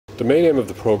The main aim of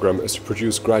the programme is to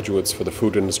produce graduates for the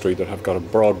food industry that have got a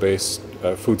broad-based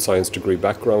food science degree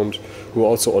background, who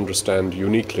also understand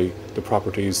uniquely the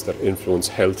properties that influence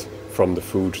health from the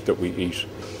food that we eat.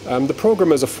 The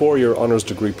programme is a 4-year honours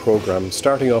degree programme,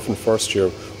 starting off in first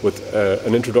year with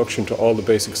an introduction to all the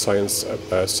basic science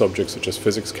subjects such as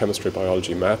physics, chemistry,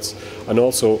 biology, maths, and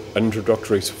also an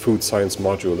introductory food science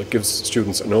module that gives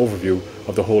students an overview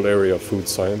of the whole area of food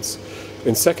science.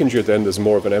 In second year then there's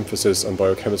more of an emphasis on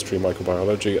biochemistry,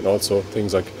 microbiology, and also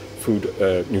things like food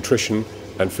nutrition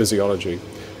and physiology.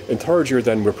 In third year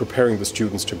then we're preparing the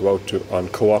students to go out on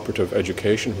cooperative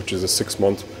education, which is a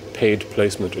 6-month paid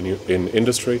placement in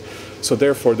industry. So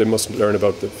therefore they must learn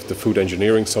about the food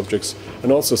engineering subjects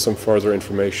and also some further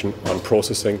information on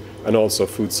processing and also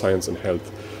food science and health.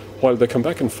 While they come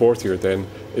back in fourth year then,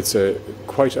 it's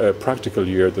quite a practical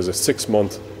year. There's a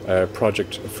 6-month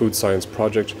project, a food science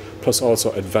project, plus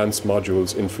also advanced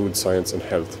modules in food science and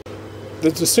health. The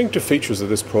distinctive features of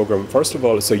this programme, first of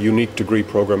all, it's a unique degree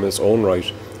programme in its own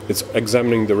right. It's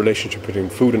examining the relationship between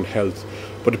food and health,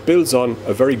 but it builds on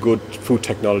a very good food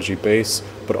technology base,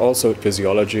 but also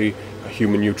physiology,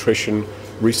 human nutrition,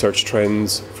 research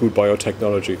trends, food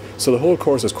biotechnology. So the whole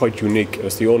course is quite unique.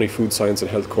 It's the only food science and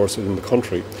health course in the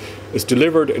country. It's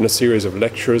delivered in a series of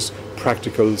lectures,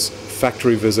 practicals,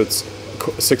 factory visits,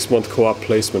 6-month co-op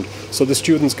placement. So the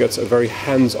students get a very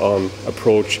hands-on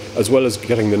approach as well as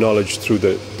getting the knowledge through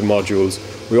the modules.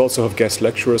 We also have guest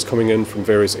lecturers coming in from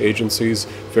various agencies,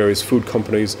 various food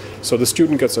companies. So the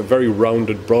student gets a very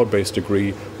rounded, broad-based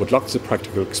degree with lots of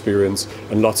practical experience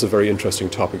and lots of very interesting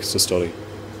topics to study.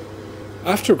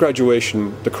 After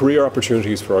graduation, the career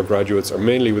opportunities for our graduates are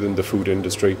mainly within the food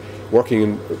industry, working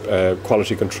in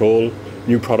quality control,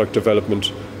 new product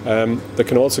development. They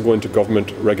can also go into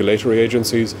government regulatory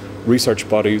agencies, research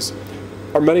bodies,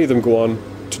 or many of them go on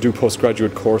to do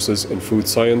postgraduate courses in food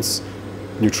science,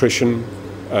 nutrition,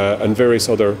 and various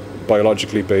other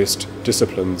biologically based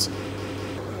disciplines.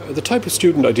 The type of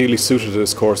student ideally suited to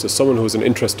this course is someone who has an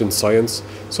interest in science,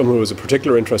 someone who has a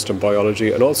particular interest in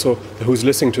biology, and also who's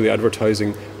listening to the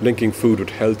advertising linking food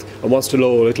with health and wants to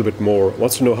know a little bit more,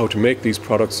 wants to know how to make these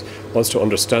products, wants to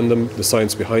understand them, the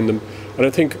science behind them, and I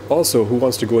think also who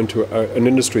wants to go into an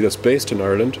industry that's based in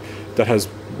Ireland, that has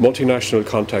multinational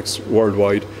contacts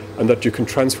worldwide, and that you can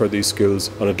transfer these skills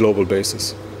on a global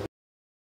basis.